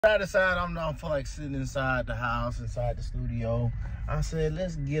I decided I don't feel like sitting inside the house, inside the studio. I said,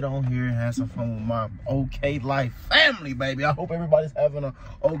 let's get on here and have some fun with my okay life family, baby. I hope everybody's having an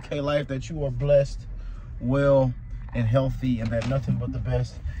okay life, that you are blessed, well, and healthy, and that nothing but the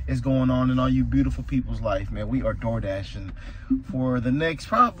best is going on in all you beautiful people's life, man. We are Doordashing for the next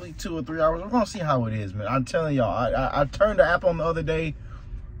probably 2 or 3 hours. We're gonna see how it is, man. I'm telling y'all, I turned the app on the other day,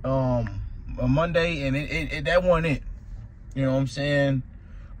 on Monday, and that wasn't it. You know what I'm saying?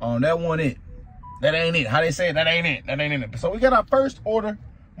 That wasn't it. That ain't it. How they say it? That ain't it. That ain't it. So we got our first order. I'm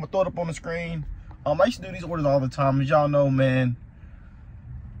gonna throw it up on the screen. I used to do these orders all the time. As y'all know, man,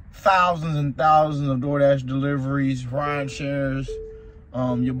 thousands and thousands of DoorDash deliveries, ride shares.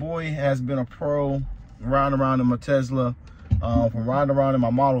 Your boy has been a pro riding around in my Tesla, from riding around in my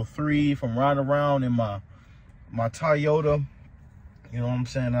Model 3, from riding around in my Toyota. You know what I'm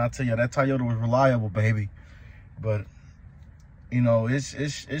saying? I'll tell you, that Toyota was reliable, baby. But you know,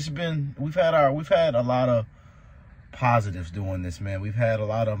 it's been, we've had a lot of positives doing this, man. We've had a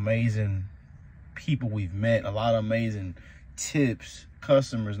lot of amazing people we've met, a lot of amazing tips,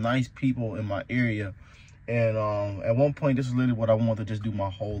 customers, nice people in my area. And at one point, this is literally what I wanted to just do my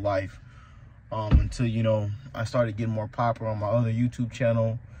whole life, until, you know, I started getting more popular on my other YouTube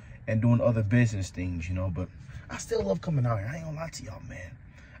channel and doing other business things, you know. But I still love coming out here. I ain't gonna lie to y'all, man.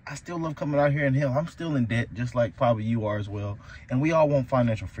 I still love coming out here, and hell, I'm still in debt, just like probably you are as well. And we all want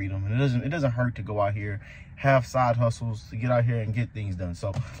financial freedom, and it doesn't hurt to go out here, have side hustles, to get out here and get things done.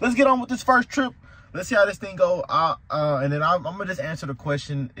 So let's get on with this first trip. Let's see how this thing go. And then I'm gonna just answer the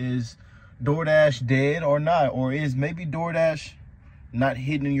question: is DoorDash dead or not? Or is maybe DoorDash not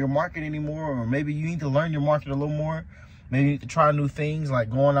hitting in your market anymore? Or maybe you need to learn your market a little more. Maybe you need to try new things,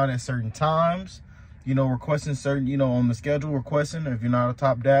 like going out at certain times. You know, requesting certain, you know, on the schedule, requesting if you're not a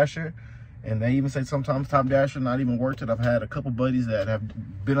top dasher. And they even say sometimes top dasher not even worth it. I've had a couple buddies that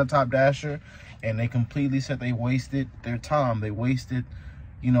have been a top dasher, and they completely said they wasted their time. They wasted,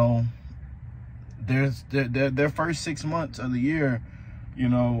 you know, their first 6 months of the year. You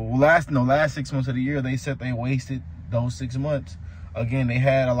know, last 6 months of the year, they said they wasted those 6 months. Again, they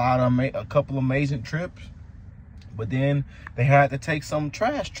had a couple amazing trips, but then they had to take some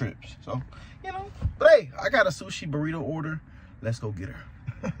trash trips. So, you know, but hey, I got a sushi burrito order. Let's go get her.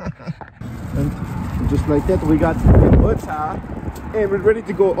 And just like that, we got the butter, and we're ready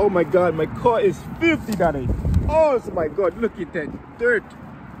to go. Oh my God, my car is filthy, Daddy. Oh my God, look at that dirt,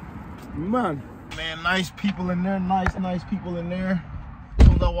 man. Man, nice people in there. Nice people in there. As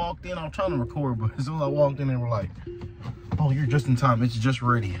soon as I walked in, I was trying to record, but as soon as I walked in, they were like, "Oh, you're just in time. It's just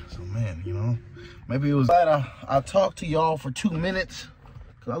ready." So, man, you know, maybe it was glad I talked to y'all for 2 minutes.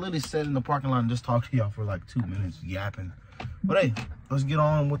 Cause I literally sat in the parking lot and just talked to y'all for like 2 minutes yapping. But hey, let's get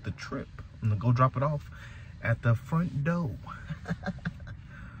on with the trip. I'm gonna go drop it off at the front door.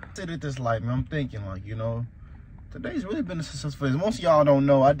 Sit at this light, man. I'm thinking, like, you know, today's really been a successful day. Most of y'all don't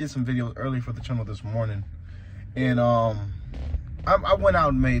know, I did some videos early for the channel this morning, and I went out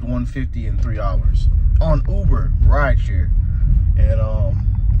and made $150 in 3 hours on Uber rideshare. And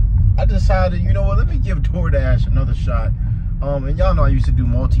I decided, you know what, let me give DoorDash another shot. And y'all know I used to do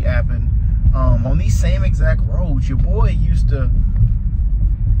multi-apping. On these same exact roads, your boy used to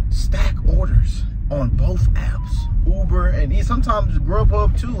stack orders on both apps, Uber and sometimes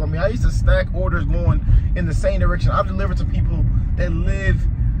Grubhub too. I mean, I used to stack orders going in the same direction. I've delivered to people that live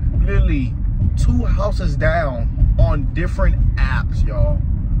literally 2 houses down on different apps, y'all.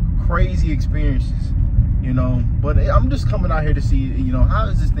 Crazy experiences, you know. But I'm just coming out here to see, you know, how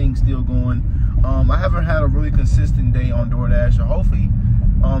is this thing still going? I haven't had a really consistent day on DoorDash, so hopefully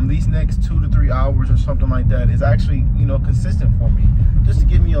these next 2 to 3 hours or something like that is actually, you know, consistent for me, just to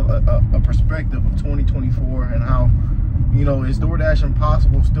give me a perspective of 2024 and how, you know, is DoorDash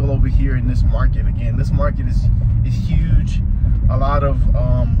impossible still over here in this market. Again, this market is huge. A lot of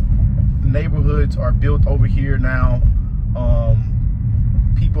neighborhoods are built over here now.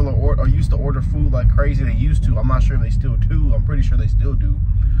 People are used to order food like crazy. They used to. I'm not sure if they still do. I'm pretty sure they still do.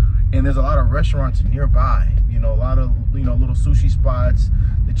 And there's a lot of restaurants nearby, you know, a lot of, you know, little sushi spots,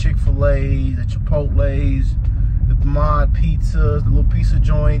 the Chick-fil-A, the Chipotle's, the mod pizzas, the little pizza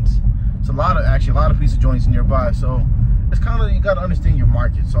joints. It's a lot of pizza joints nearby. So it's kind of, you got to understand your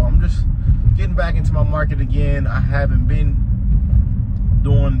market. So I'm just getting back into my market again. I haven't been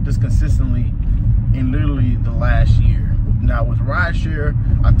doing this consistently in literally the last year. Now with rideshare,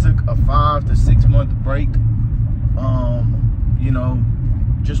 I took a 5 to 6 month break, you know,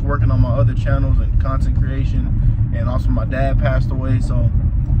 just working on my other channels and content creation, and also my dad passed away. So,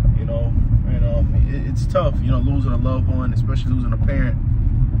 you know, and it's tough, you know, losing a loved one, especially losing a parent.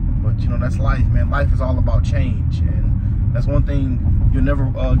 But you know, that's life, man. Life is all about change, and that's one thing you'll never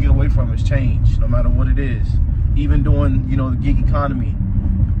get away from is change, no matter what it is. Even doing, you know, the gig economy,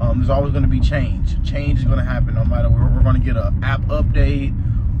 there's always going to be change. Change is going to happen no matter where we're going to get an app update,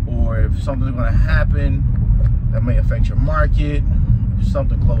 or if something's going to happen that may affect your market, if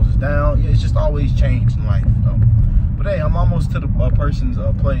something closes down. It's just always change in life. So. But hey, I'm almost to the person's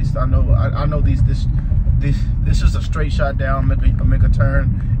place. I know this is a straight shot down, make a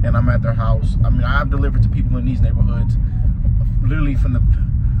turn, and I'm at their house. I mean, I've delivered to people in these neighborhoods literally from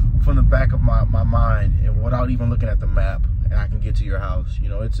the back of my mind, and without even looking at the map, and I can get to your house. You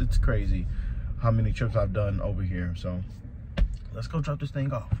know, it's crazy how many trips I've done over here. So let's go drop this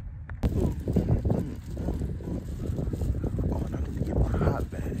thing off. Oh, and I need to get my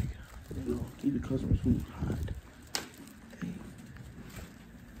hot bag. You know, keep the customer's food hot.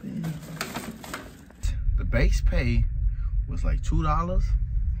 The base pay was like $2,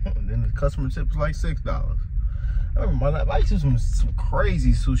 and then the customer tip was like $6. I remember I used to do some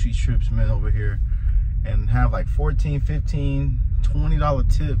crazy sushi trips, man, over here, and have like $14, $15, $20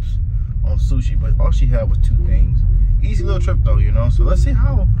 tips on sushi, but all she had was 2 things. Easy little trip though, you know. So let's see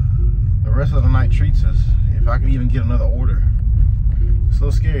how the rest of the night treats us, if I can even get another order. It's a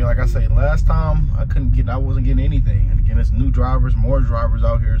little scary. Like I say, last time I wasn't getting anything, and again, it's new drivers, more drivers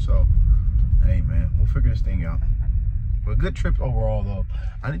out here. So hey man, we'll figure this thing out. But good trip overall though.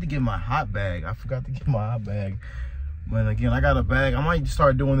 I need to get my hot bag. I forgot to get my hot bag. But again, I got a bag. I might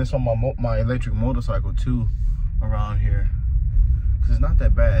start doing this on my electric motorcycle too around here, because it's not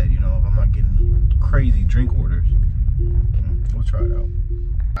that bad, you know, if I'm not getting crazy drink orders. We'll try it out.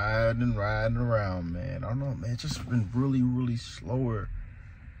 Riding around, man. I don't know, man. It's just been really slower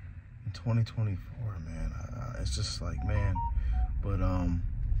in 2024, man. It's just like, man. But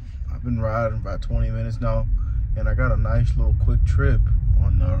I've been riding about 20 minutes now, and I got a nice little quick trip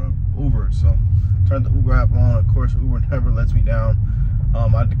on Uber. So turned the Uber app on. Of course, Uber never lets me down.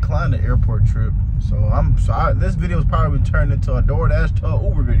 I declined the airport trip, so this video is probably turned into a Doordash to a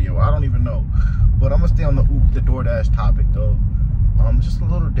Uber video. I don't even know, but I'm gonna stay on the Doordash topic though. Just a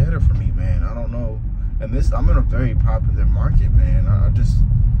little deader for me, man. I don't know, and I'm in a very popular market, man.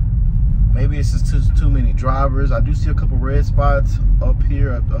 Maybe it's just too many drivers. I do see a couple red spots up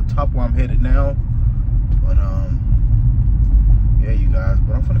here up top where I'm headed now, but yeah, you guys.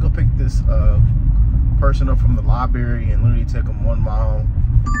 But I'm gonna go pick this person up from the library and literally take them 1 mile.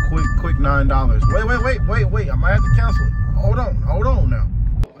 Quick $9. Wait. I might have to cancel it. Hold on now.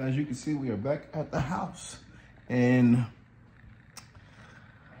 As you can see, we are back at the house, and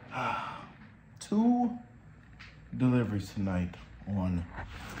 2 deliveries tonight on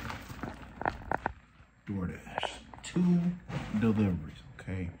Doordash. 2 deliveries,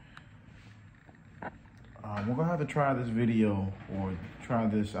 okay? We're gonna have to try this video or try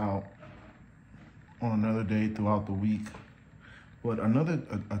this out on another day throughout the week. But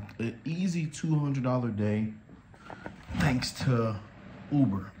an easy $200 day thanks to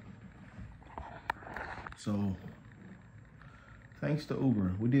Uber. So thanks to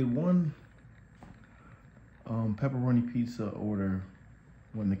Uber, we did one pepperoni pizza order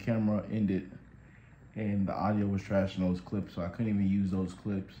when the camera ended and the audio was trash in those clips, so I couldn't even use those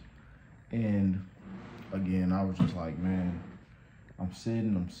clips. And again, I was just like, man, I'm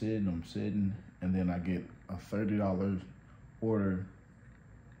sitting, and then I get a $30 order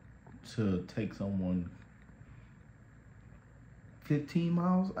to take someone 15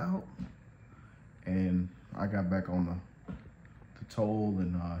 miles out, and I got back on the toll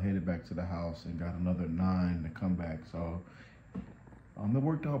and headed back to the house and got another 9 to come back. So it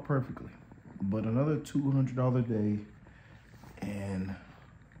worked out perfectly. But another $200 day, and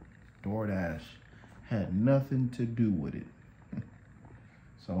Doordash had nothing to do with it.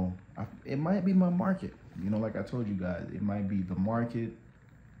 So it might be my market. You know, like I told you guys, it might be the market,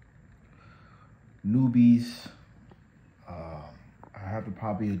 newbies. I have to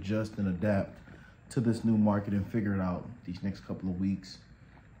probably adjust and adapt to this new market and figure it out these next couple of weeks.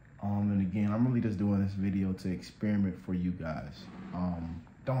 And again, I'm really just doing this video to experiment for you guys.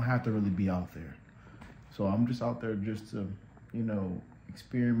 Don't have to really be out there. So I'm just out there just to, you know,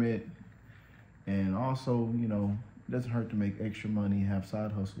 experiment. And also, you know, it doesn't hurt to make extra money, have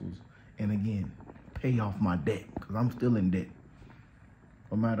side hustles, and again, pay off my debt, because I'm still in debt.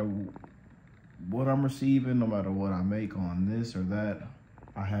 No matter what I'm receiving, no matter what I make on this or that,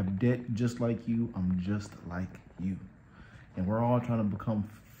 I have debt just like you. I'm just like you. And we're all trying to become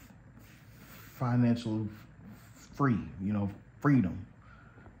financial free, you know, freedom.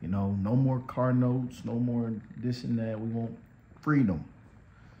 You know, no more car notes, no more this and that. We want freedom.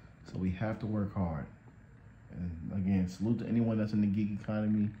 So we have to work hard. And again, salute to anyone that's in the gig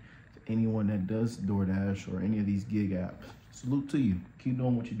economy, to anyone that does Doordash or any of these gig apps. salute to you. Keep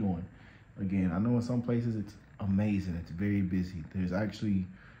doing what you're doing. Again, I know in some places it's amazing. It's very busy. There's actually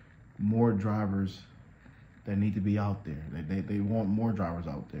more drivers that need to be out there. They want more drivers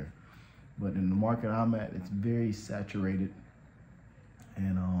out there. But in the market I'm at, it's very saturated.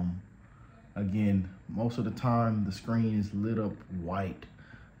 And again, most of the time the screen is lit up white,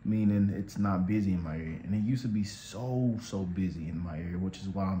 meaning it's not busy in my area. And it used to be so busy in my area, which is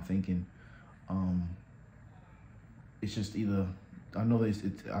why I'm thinking it's just either, I know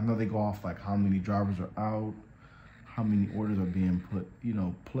they go off like how many drivers are out, how many orders are being put,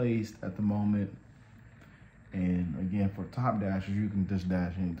 placed at the moment. And again, for top dashers, you can just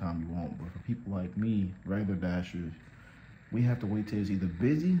dash anytime you want. But for people like me, regular dashers, we have to wait till it's either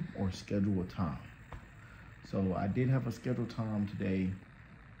busy or schedule a time. So I did have a scheduled time today,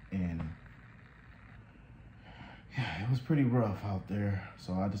 and yeah, it was pretty rough out there.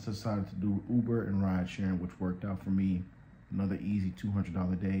 So I just decided to do Uber and ride sharing, which worked out for me. Another easy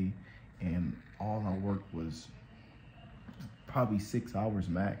 $200 a day, and all I worked was probably 6 hours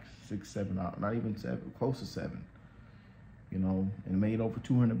max, 6, 7 hours, not even 7, close to 7, and made over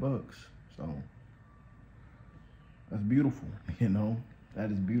 200 bucks. So that's beautiful,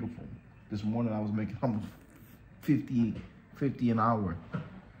 that is beautiful. This morning I was making almost 50 an hour,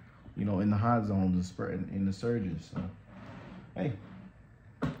 in the high zones and in the surges. So, hey,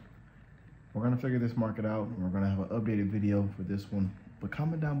 we're gonna figure this market out, and we're gonna have an updated video for this one. But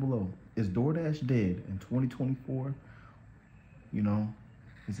comment down below, is DoorDash dead in 2024?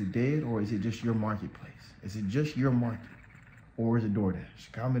 Is it dead, or is it just your marketplace? Is it just your market, or is it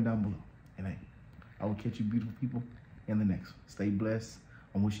DoorDash? Comment down below. And hey, I will catch you beautiful people in the next one. Stay blessed.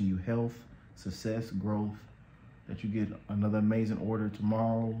 I'm wishing you health, success, growth, that you get another amazing order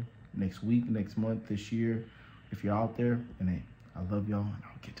tomorrow, next week, next month, this year, if you're out there. And hey, I love y'all, and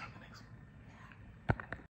I'll catch y'all.